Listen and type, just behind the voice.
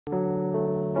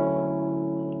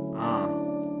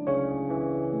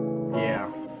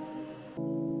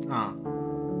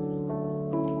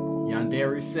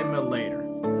Yandere Simulator.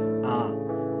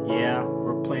 Yeah,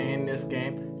 we're playing this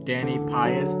game.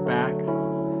 Chadpai is back.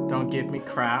 Don't give me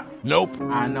crap. Nope.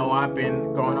 I know I've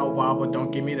been going a while, but don't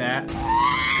give me that.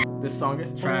 This song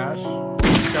is trash.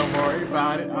 Don't worry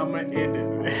about it. I'm gonna end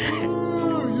it.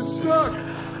 You suck.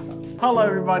 Hello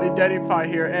everybody, Chadpai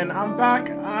here, and I'm back.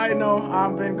 I know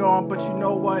I've been gone, but you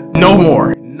know what? No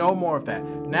more. No more of that.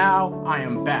 Now I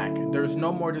am back. There's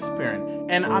no more disappearing.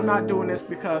 And I'm not doing this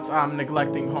because I'm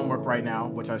neglecting homework right now,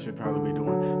 which I should probably be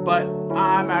doing. But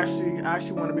I'm actually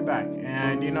want to be back.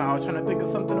 And you know, I was trying to think of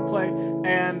something to play,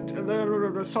 and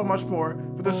there's so much more.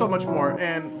 But there's so much more,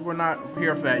 and we're not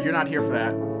here for that. You're not here for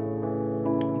that.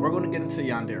 We're gonna get into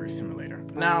Yandere Simulator.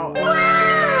 Now,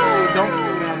 don't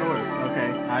make no noise,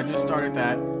 okay? I just started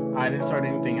that. I didn't start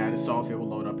anything. I just saw if it would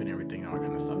load up and everything, all that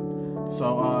kind of stuff.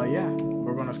 So, yeah,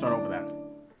 we're gonna start over that.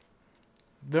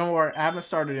 Don't worry, I haven't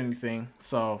started anything,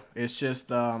 so it's just,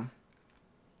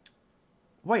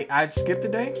 wait, I skipped a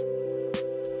day?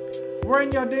 We're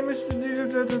in Yandere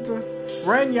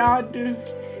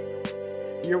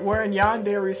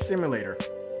Simulator,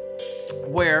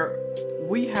 where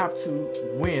we have to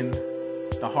win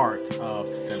the heart of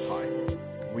Senpai.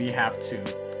 We have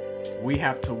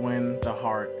to win the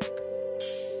heart.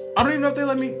 I don't even know if they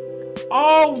let me.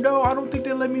 Oh no, I don't think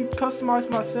they let me customize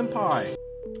my Senpai.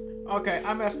 Okay,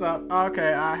 I messed up.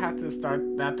 Okay, I had to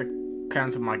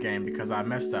cancel my game because I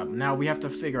messed up. Now we have to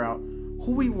figure out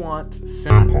who we want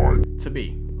Senpai to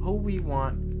be. Who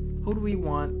do we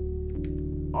want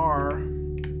our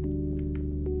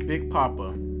Big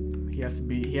Papa? He has to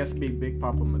be Big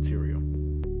Papa material.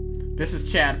 This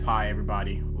is Chadpai,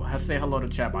 everybody. Let's say hello to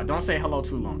Chadpai. Don't say hello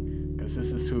too long, because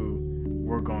this is who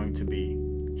we're going to be.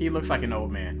 He looks like an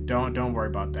old man. Don't worry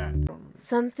about that.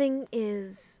 Something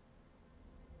is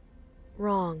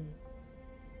wrong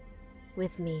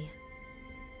with me.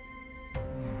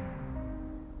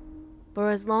 For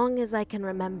as long as I can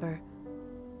remember,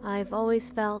 I've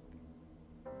always felt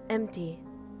empty,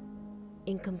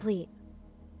 incomplete.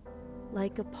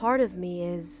 Like a part of me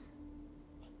is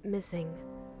missing.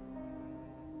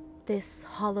 This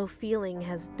hollow feeling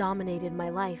has dominated my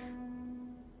life.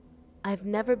 I've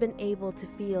never been able to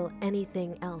feel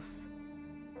anything else.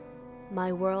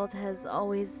 My world has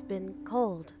always been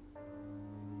cold,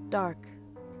 dark,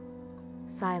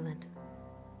 silent.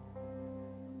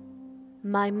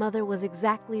 My mother was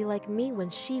exactly like me when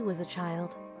she was a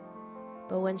child.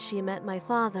 But when she met my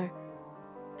father,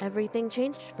 everything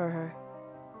changed for her.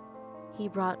 He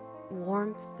brought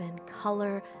warmth and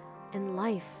color and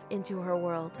life into her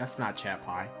world. That's not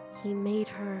Chadpai. He made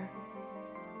her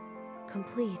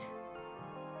complete.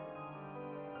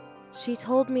 She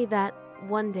told me that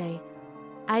one day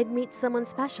I'd meet someone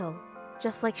special,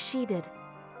 just like she did.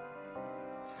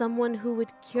 Someone who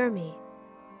would cure me,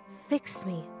 fix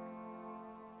me,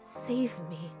 save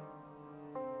me.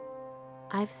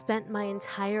 I've spent my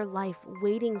entire life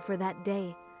waiting for that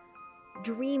day,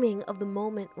 dreaming of the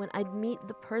moment when I'd meet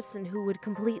the person who would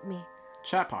complete me.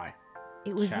 Chadpai.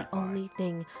 It was the only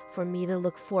thing for me to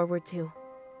look forward to.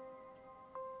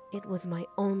 It was my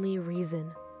only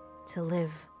reason to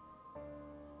live.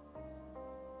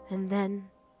 And then,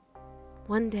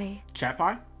 one day...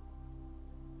 Chadpai?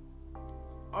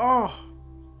 Oh!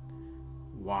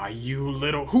 Why, you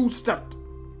little... Who stepped?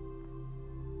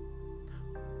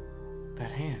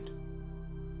 That hand.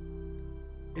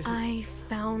 I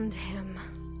found him.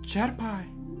 Chadpai.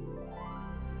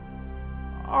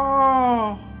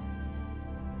 Oh!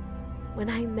 When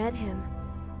I met him,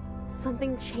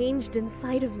 something changed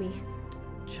inside of me.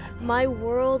 Chadpai. My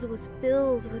world was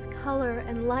filled with color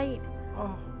and light.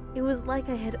 Oh. It was like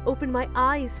I had opened my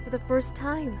eyes for the first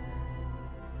time.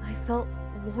 I felt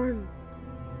warm.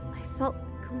 I felt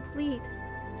complete.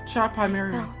 Chadpai,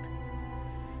 Mary. I felt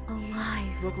alive.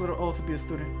 You look a little old to be a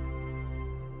student.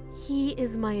 He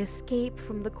is my escape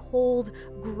from the cold,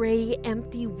 gray,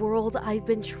 empty world I've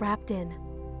been trapped in.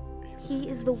 He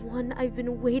is the one I've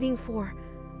been waiting for.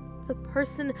 The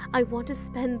person I want to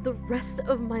spend the rest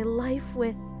of my life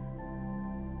with.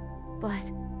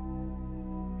 But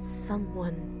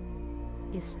someone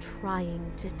is trying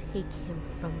to take him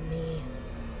from me.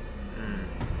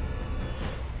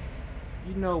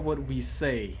 You know what we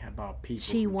say about people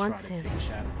She who wants try to him, take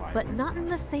Chadpai but away not from in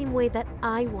the us. same way that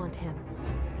I want him.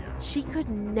 Yeah. She could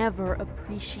never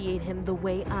appreciate him the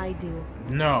way I do.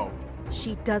 No.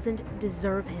 She doesn't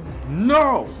deserve him.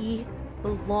 No! He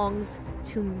belongs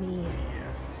to me.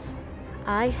 Yes.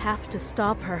 I have to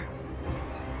stop her.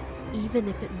 Even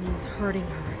if it means hurting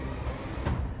her.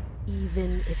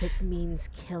 Even if it means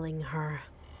killing her.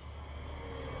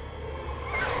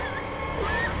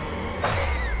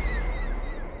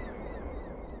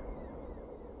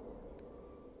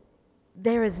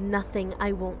 There is nothing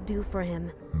I won't do for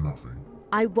him. Nothing.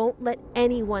 I won't let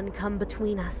anyone come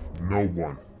between us. No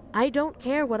one. I don't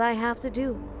care what I have to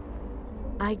do.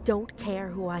 I don't care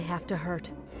who I have to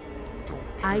hurt.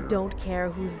 I don't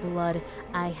care whose blood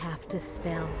I have to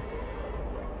spill.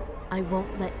 I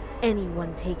won't let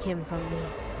anyone take him from me.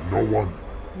 No one.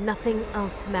 Nothing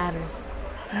else matters.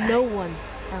 No one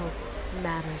else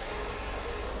matters.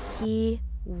 He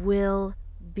will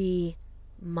be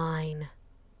mine.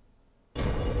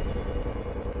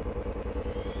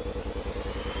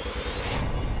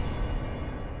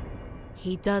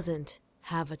 He doesn't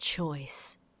have a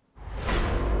choice.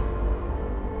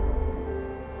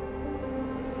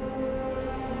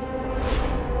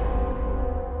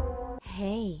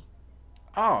 Hey.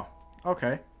 Oh,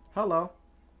 okay. Hello.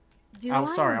 I'm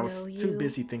sorry, I was know too you?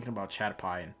 busy thinking about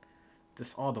Chadpai and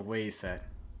just all the ways that...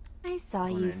 I saw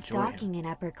wanna you enjoy stalking an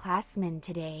upperclassman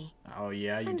today. Oh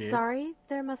yeah, you I'm did. sorry,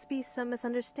 there must be some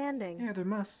misunderstanding. Yeah, there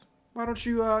must. Why don't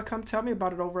you come tell me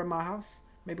about it over at my house?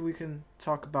 Maybe we can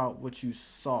talk about what you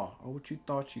saw or what you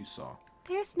thought you saw.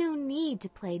 There's no need to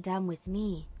play dumb with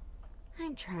me.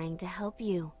 I'm trying to help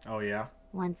you. Oh yeah?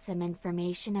 Want some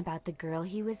information about the girl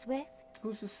he was with?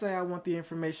 Who's to say I want the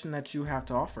information that you have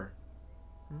to offer?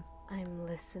 I'm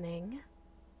listening.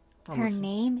 I'm Her listening.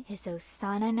 name is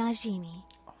Osana Najimi.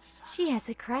 She has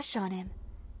a crush on him.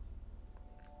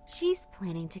 She's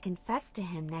planning to confess to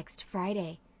him next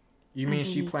Friday. You mean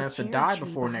she underneath the plans to cherry die tree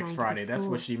before next behind the Friday? That's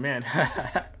what school. she meant.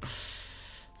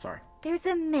 Sorry. There's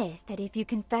a myth that if you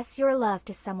confess your love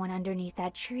to someone underneath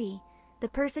that tree, the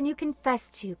person you confess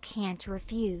to can't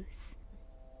refuse.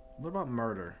 What about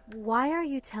murder? Why are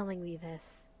you telling me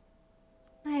this?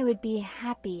 I would be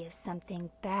happy if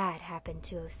something bad happened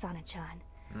to Osana-chan.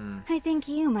 I think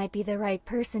you might be the right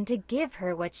person to give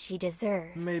her what she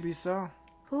deserves. Maybe so.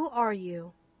 Who are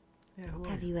you? Yeah, who are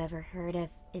Have you ever heard of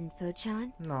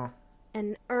Info-chan? No.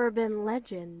 An urban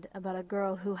legend about a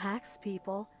girl who hacks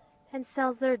people and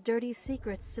sells their dirty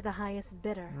secrets to the highest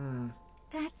bidder.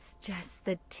 That's just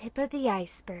the tip of the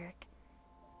iceberg.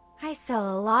 I sell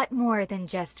a lot more than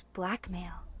just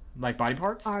blackmail. Like body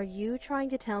parts? Are you trying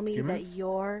to tell me Humans? that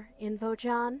you're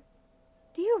Info-chan?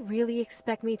 Do you really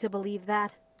expect me to believe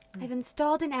that? I've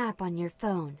installed an app on your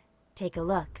phone. Take a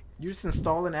look. You just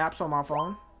installing apps on my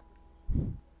phone?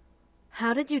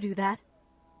 How did you do that?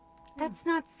 That's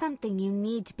not something you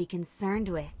need to be concerned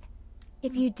with.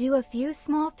 If you do a few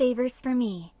small favors for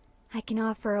me, I can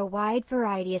offer a wide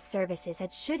variety of services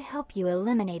that should help you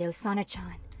eliminate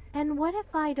Osana-chan. And what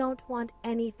if I don't want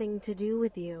anything to do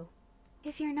with you?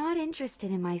 If you're not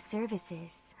interested in my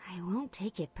services, I won't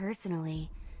take it personally.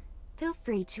 Feel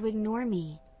free to ignore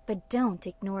me, but don't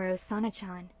ignore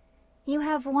Osana-chan. You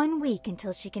have 1 week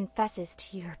until she confesses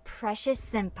to your precious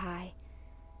senpai.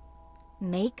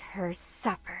 Make her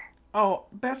suffer. Oh,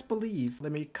 best believe.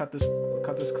 Let me cut this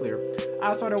clear.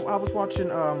 I was watching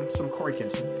some Corey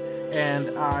Kenshin,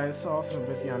 and I saw some of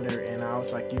his Yandere, and I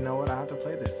was like, you know what? I have to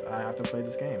play this. I have to play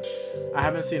this game. I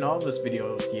haven't seen all of his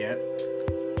videos yet,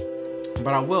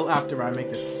 but I will after I make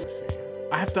this. Let's see.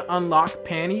 I have to unlock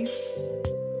panties.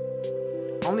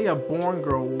 Only a born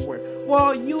girl will wear.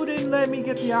 Well, you didn't let me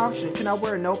get the option. Can I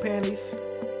wear no panties?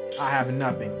 I have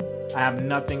nothing. I have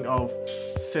nothing of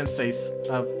senpai,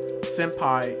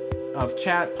 of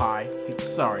Chadpai.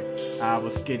 Sorry, I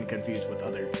was getting confused with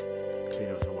other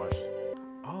videos I watched.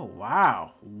 Oh,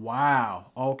 wow.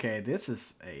 Wow. Okay, this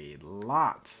is a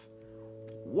lot.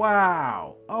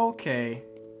 Wow. Okay.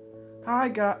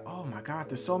 Oh my god,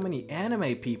 there's so many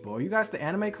anime people. Are you guys the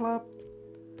anime club?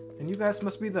 And you guys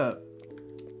must be the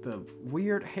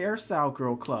weird hairstyle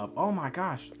girl club. Oh my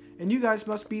gosh. And you guys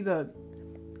must be the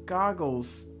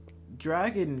goggles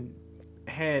dragon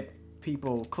head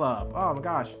people club. Oh my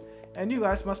gosh. And you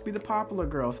guys must be the popular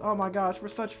girls. Oh my gosh, we're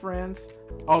such friends.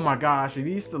 Oh my gosh, are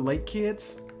these the late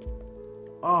kids?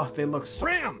 Oh, they look so...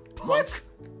 Ram! What?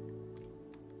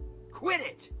 Quit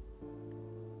it!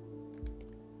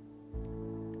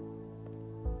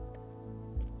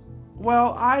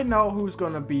 Well, I know who's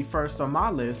gonna be first on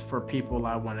my list for people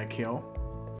I want to kill.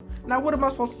 Now, what am I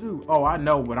supposed to do? Oh, I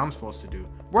know what I'm supposed to do.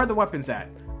 Where are the weapons at?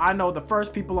 I know the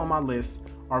first people on my list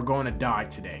are going to die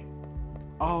today.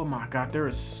 Oh my god, there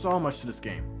is so much to this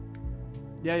game.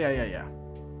 Yeah.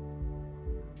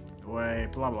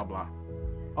 Wait, blah, blah, blah.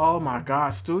 Oh my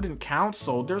god, student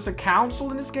council. There's a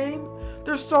council in this game?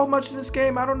 There's so much in this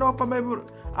game. I don't know if I'm able to...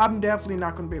 I'm definitely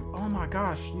not going to be able... Oh my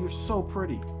gosh, you're so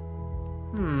pretty.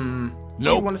 Nope.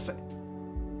 You want to say...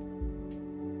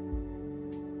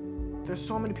 There's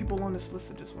so many people on this list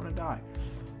that just want to die.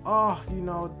 Oh, you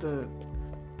know,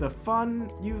 the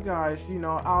fun, you guys, you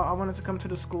know, I wanted to come to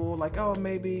the school, like, oh,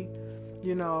 maybe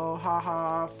you know,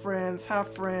 haha, friends,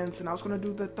 have friends, and I was gonna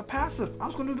do the passive. I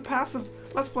was gonna do the passive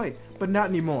let's play, but not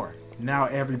anymore. Now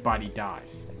everybody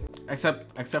dies.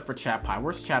 Except for Chadpai.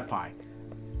 Where's Chadpai?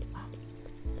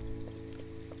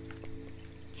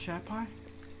 Chadpai?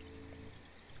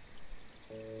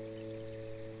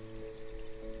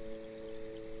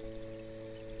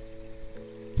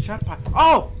 Chadpai.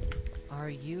 Oh! Are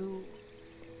you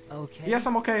okay? Yes,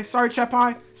 I'm okay. Sorry,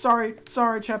 Chadpai. Sorry,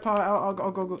 Chadpai.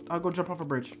 I'll go jump off a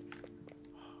bridge.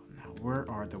 Now, where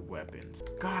are the weapons?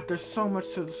 God, there's so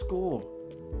much to the school.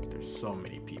 There's so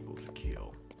many people to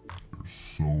kill.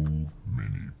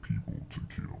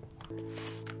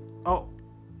 Oh,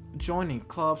 joining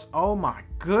clubs. Oh my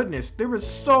goodness. There is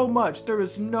so much. There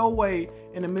is no way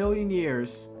in a million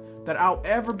years that I'll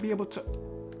ever be able to.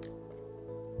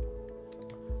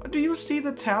 Do you see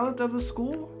the talent of the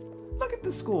school? Look at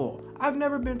the school. I've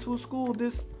never been to a school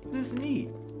this neat.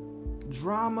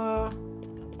 Drama.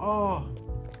 Oh,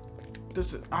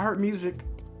 I heard music.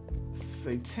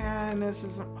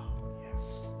 Satanicism. Oh yes.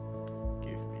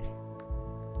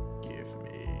 Give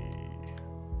me.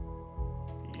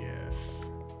 Yes.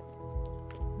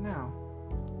 Now.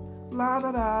 La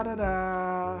da da da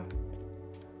da.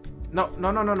 No.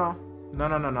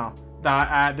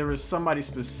 There is somebody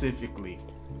specifically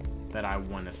that I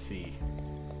want to see.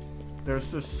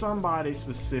 There's just somebody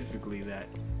specifically that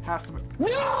has to be.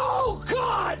 No,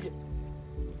 God!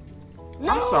 No,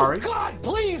 I'm sorry. God,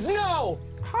 please, no!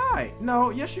 Hi. No,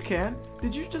 yes you can.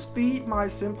 Did you just feed my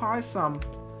senpai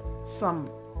some,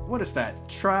 what is that?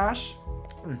 Trash?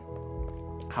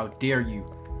 How dare you?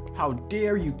 How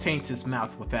dare you taint his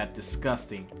mouth with that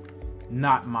disgusting,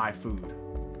 not my food.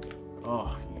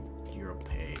 Oh, you're a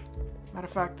pay. Matter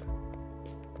of fact,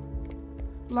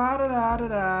 la da da da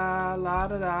da, la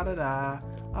da da da da.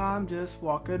 I'm just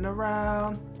walking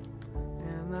around,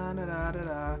 and la da da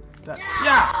da da.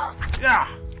 Yeah.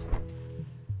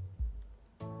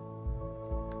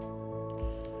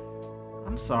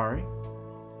 I'm sorry.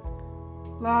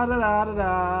 La da da da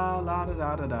da, la da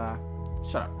da da da.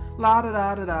 Shut up. La da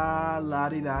da da da, la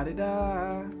di da di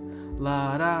da,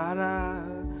 la da da.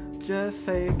 Just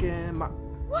taking my.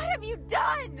 What have you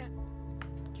done?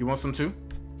 You want some too?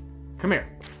 Come here.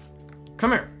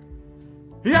 Come here.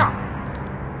 Yeah.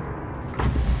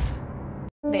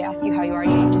 They ask you how you are,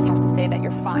 you just have to say that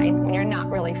you're fine when you're not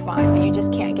really fine, but you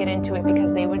just can't get into it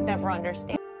because they would never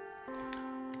understand.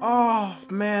 Oh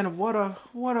man, what a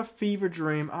fever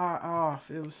dream.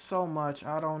 It was so much.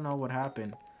 I don't know what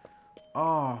happened.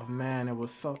 Oh man, it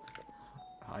was so.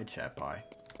 Hi, Chadpai.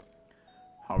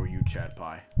 How are you,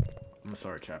 Chadpai? I'm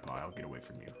sorry, Chadpai. I'll get away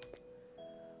from you.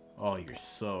 Oh, you're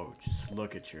so. Just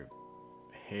look at your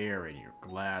hair and your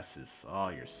glasses. Oh,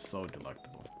 you're so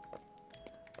delectable.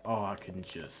 Oh, I can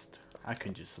just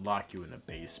lock you in the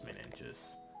basement and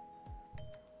just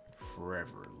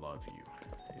forever love you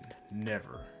and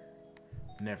never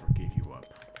give you up.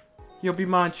 You'll be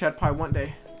mine, Chadpai, one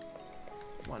day.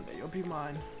 One day you'll be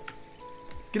mine.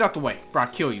 Get out the way, bro. I'll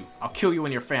kill you. I'll kill you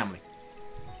and your family.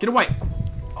 Get away.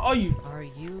 Oh, you. Are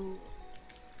you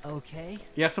okay?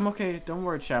 Yes, I'm okay. Don't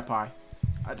worry, Chadpai.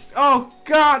 Oh,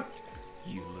 God.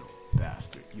 You little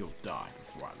bastard. You'll die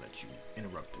before I let you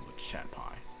interrupt it with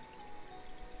Chadpai.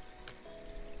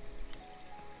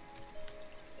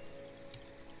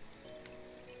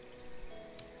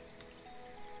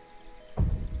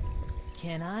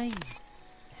 Can I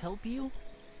help you?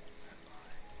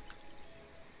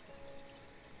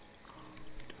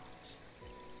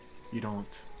 You don't.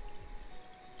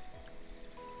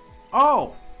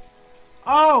 Oh!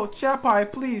 Oh,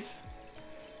 Chadpai, please.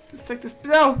 Just take this.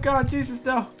 No, God, Jesus,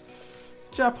 no.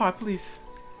 Chadpai, please.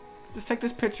 Just take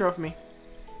this picture of me.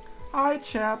 Hi,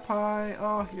 Chadpai.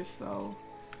 Oh, you're so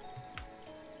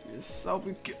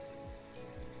good.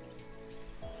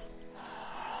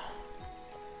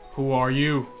 Who are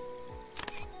you?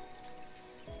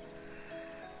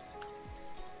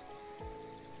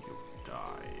 You'll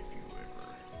die if you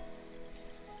ever.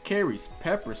 Carries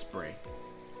pepper spray.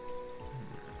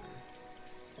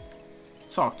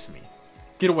 Talk to me.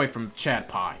 Get away from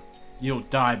Chadpai. You'll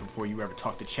die before you ever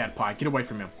talk to Chadpai. Get away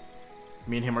from him.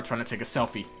 Me and him are trying to take a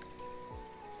selfie.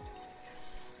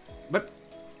 But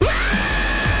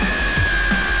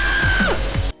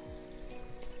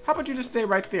how about you just stay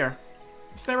right there?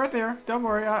 Stay right there. Don't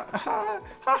worry. Don't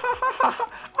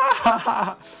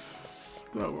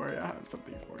worry. I have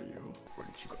something for you. Where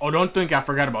did you go? Oh, don't think I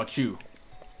forgot about you.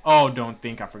 Oh, don't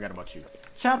think I forgot about you.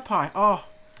 Chadpai. Oh,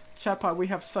 Chadpai, we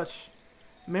have such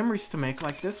memories to make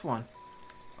like this one.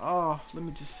 Oh, let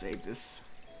me just save this.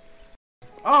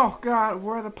 Oh, God,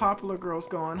 where are the popular girls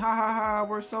going? Ha ha ha.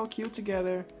 We're so cute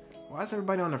together. Why is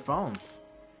everybody on their phones?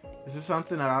 Is there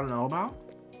something that I don't know about?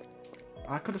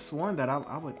 I could have sworn that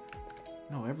I would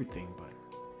know everything, but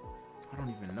I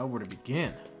don't even know where to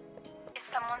begin. Is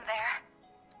someone there?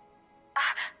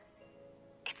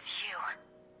 It's you.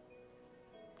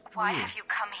 Why have you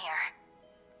come here?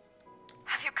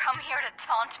 Have you come here to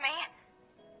taunt me?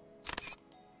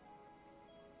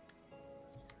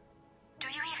 Do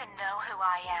you even know who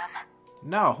I am?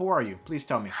 No, who are you? Please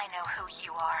tell me. I know who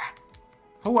you are.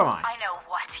 Who am I? I know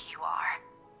what you are.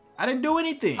 I didn't do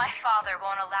anything. My father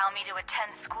won't allow me to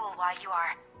attend school while you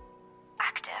are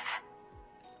active.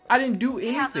 I didn't do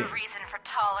anything. He has a reason for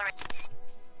tolerating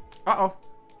Uh-oh.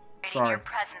 Sorry. your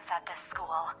presence at this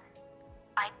school.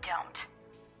 I don't.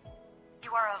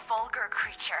 You are a vulgar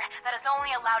creature that is only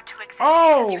allowed to exist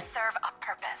because you serve a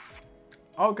purpose.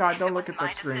 Oh God, If don't it look was at that my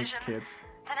screen, decision, kids.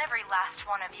 then every last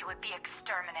one of you would be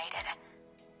exterminated.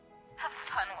 Have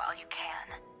fun while you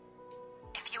can.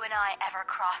 If you and I ever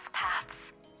cross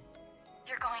paths,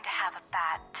 you're going to have a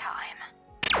bad time.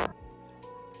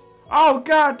 Oh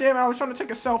God damn it, I was trying to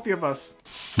take a selfie of us.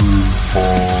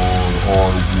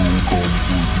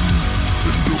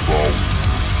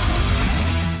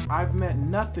 I've met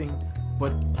nothing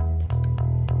but...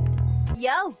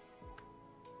 Yo,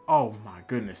 Oh my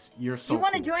goodness, you're so you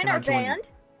want to cool. join Can I our join you?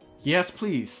 band? Yes,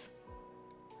 please.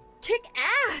 Kick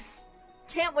ass!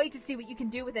 Can't wait to see what you can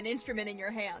do with an instrument in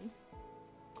your hands.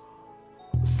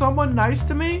 Someone nice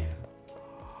to me?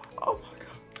 Oh my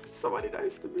God, somebody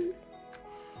nice to me.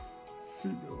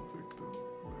 Female victim,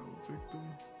 male victim.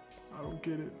 I don't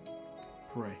get it.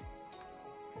 Pray.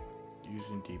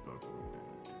 Using debug.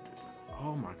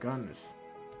 Oh my goodness.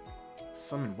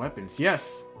 Summon weapons.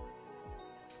 Yes.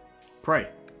 Pray.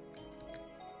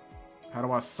 How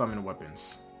do I summon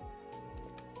weapons?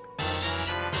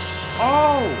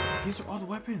 Oh! These are all the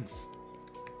weapons.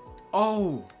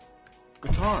 Oh!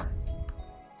 Guitar.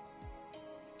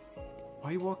 Why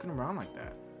are you walking around like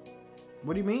that?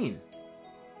 What do you mean?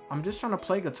 I'm just trying to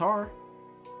play guitar.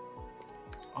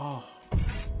 Oh.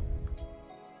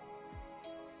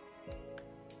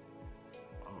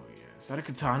 Oh yeah. Is that a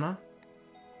katana?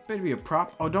 Better be a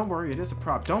prop. Oh, don't worry. It is a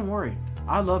prop. Don't worry.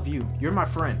 I love you. You're my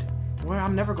friend. Well,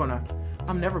 I'm never gonna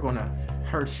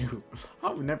hurt you.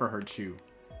 I would never hurt you.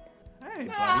 Hey,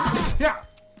 buddy. Yeah.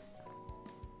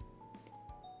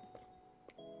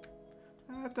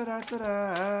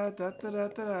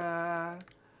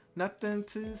 Nothing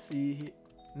to see here.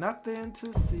 Nothing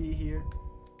to see here.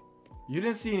 You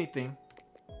didn't see anything.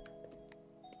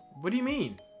 What do you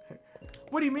mean?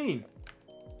 What do you mean?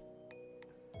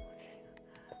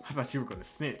 I thought you were gonna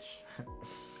snitch.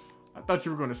 I thought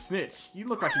you were gonna snitch. You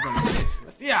look like you're gonna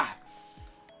snitch. Yeah.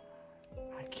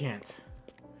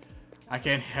 I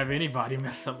can't have anybody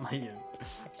mess up my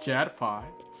Chadpai.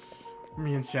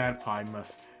 Me and Chadpai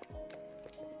must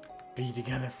be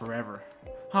together forever.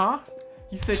 Huh?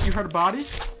 You said you heard a body?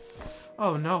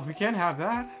 Oh no, we can't have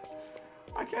that.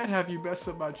 I can't have you mess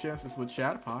up my chances with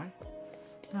Chadpai.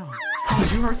 No.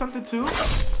 Oh, you heard something too?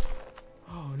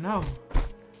 Oh no.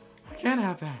 I can't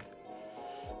have that.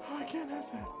 Oh, I can't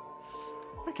have that.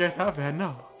 I can't have that,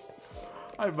 no.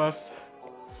 I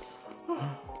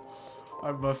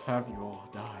must have you all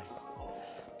die.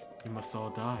 You must all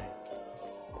die.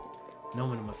 No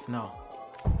one must know.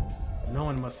 No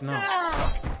one must know.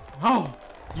 Oh,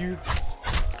 you.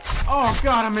 Oh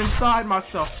God, I'm inside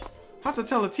myself. I have to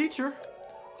tell a teacher.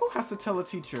 Who has to tell a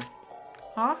teacher?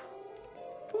 Huh?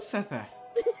 Who said that?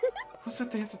 Who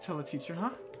said they have to tell a teacher,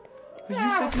 huh? You said you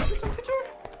have to tell a teacher?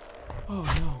 Oh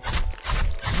no.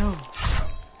 No.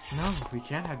 No, we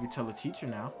can't have you tell a teacher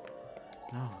now.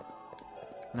 No.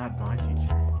 Not my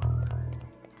teacher.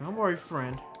 Don't worry,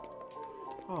 friend.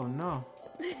 Oh no.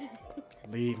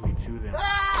 Lead me to them.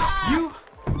 You?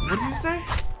 What did you say?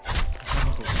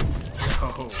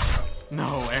 No.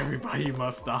 No, everybody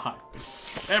must die.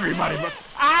 Everybody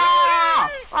must. Ah!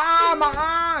 Ah, my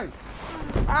eyes!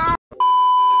 Ah!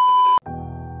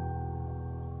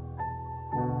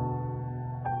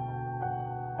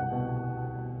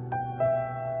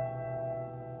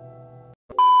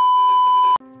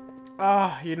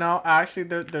 You know, actually,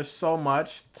 there's so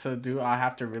much to do. I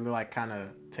have to really, like, kind of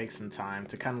take some time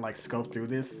to kind of, like, scope through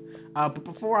this. But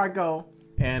before I go,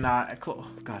 and, oh,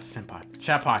 God, Senpai.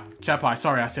 Chadpai.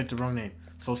 Sorry, I said the wrong name.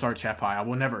 So sorry, Chadpai.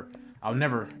 I'll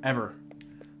never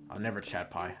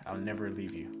Chadpai. I'll never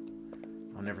leave you.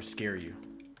 I'll never scare you.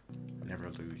 I'll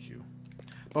never lose you.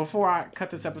 Before I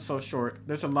cut this episode short,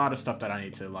 there's a lot of stuff that I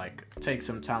need to, like, take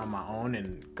some time on my own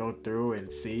and go through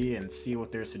and see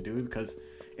what there's to do, because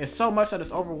it's so much that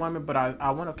it's overwhelming, but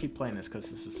I want to keep playing this because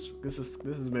this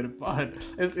has been fun.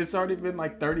 It's already been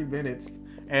like 30 minutes,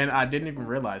 and I didn't even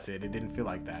realize it. It didn't feel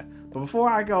like that. But before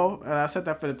I go, and I said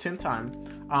that for the 10th time,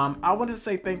 I wanted to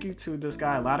say thank you to this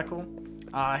guy Latical.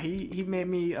 He made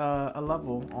me a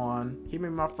level on. He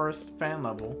made my first fan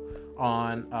level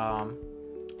on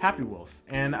Happy Wheels,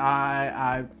 and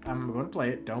I'm going to play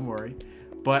it. Don't worry.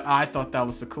 But I thought that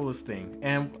was the coolest thing.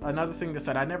 And another thing is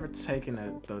that I never taken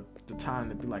the time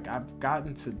to be like, I've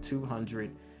gotten to 200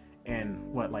 and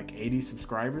what, like 80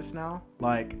 subscribers now.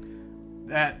 Like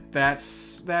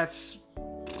that's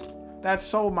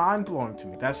so mind blowing to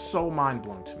me. That's so mind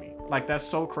blowing to me. Like that's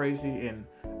so crazy, and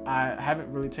I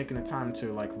haven't really taken the time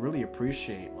to like really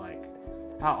appreciate like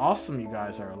how awesome you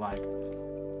guys are.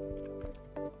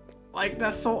 Like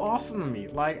that's so awesome to me.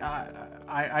 Like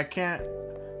I can't.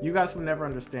 You guys will never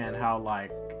understand how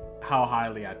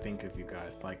highly I think of you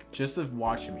guys. Like just of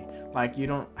watching me. Like you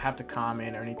don't have to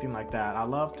comment or anything like that. I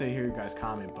love to hear you guys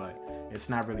comment, but it's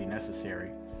not really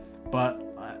necessary. But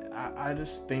I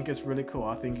just think it's really cool.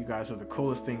 I think you guys are the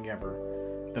coolest thing ever.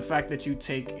 The fact that you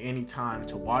take any time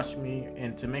to watch me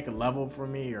and to make a level for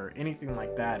me or anything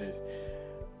like that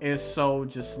is so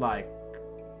just like,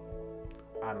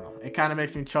 I don't know. It kind of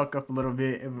makes me choke up a little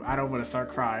bit, and I don't want to start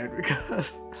crying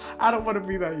because I don't want to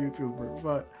be that YouTuber.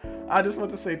 But I just want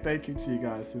to say thank you to you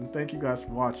guys, and thank you guys for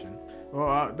watching.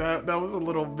 Well, that was a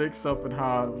little mixed up in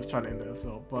how I was trying to end the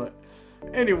episode, but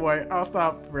anyway, I'll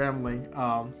stop rambling.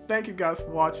 Thank you guys for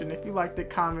watching. If you liked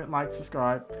it, comment, like,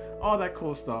 subscribe, all that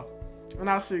cool stuff, and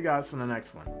I'll see you guys in the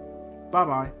next one. Bye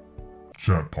bye.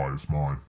 Chadpai is mine.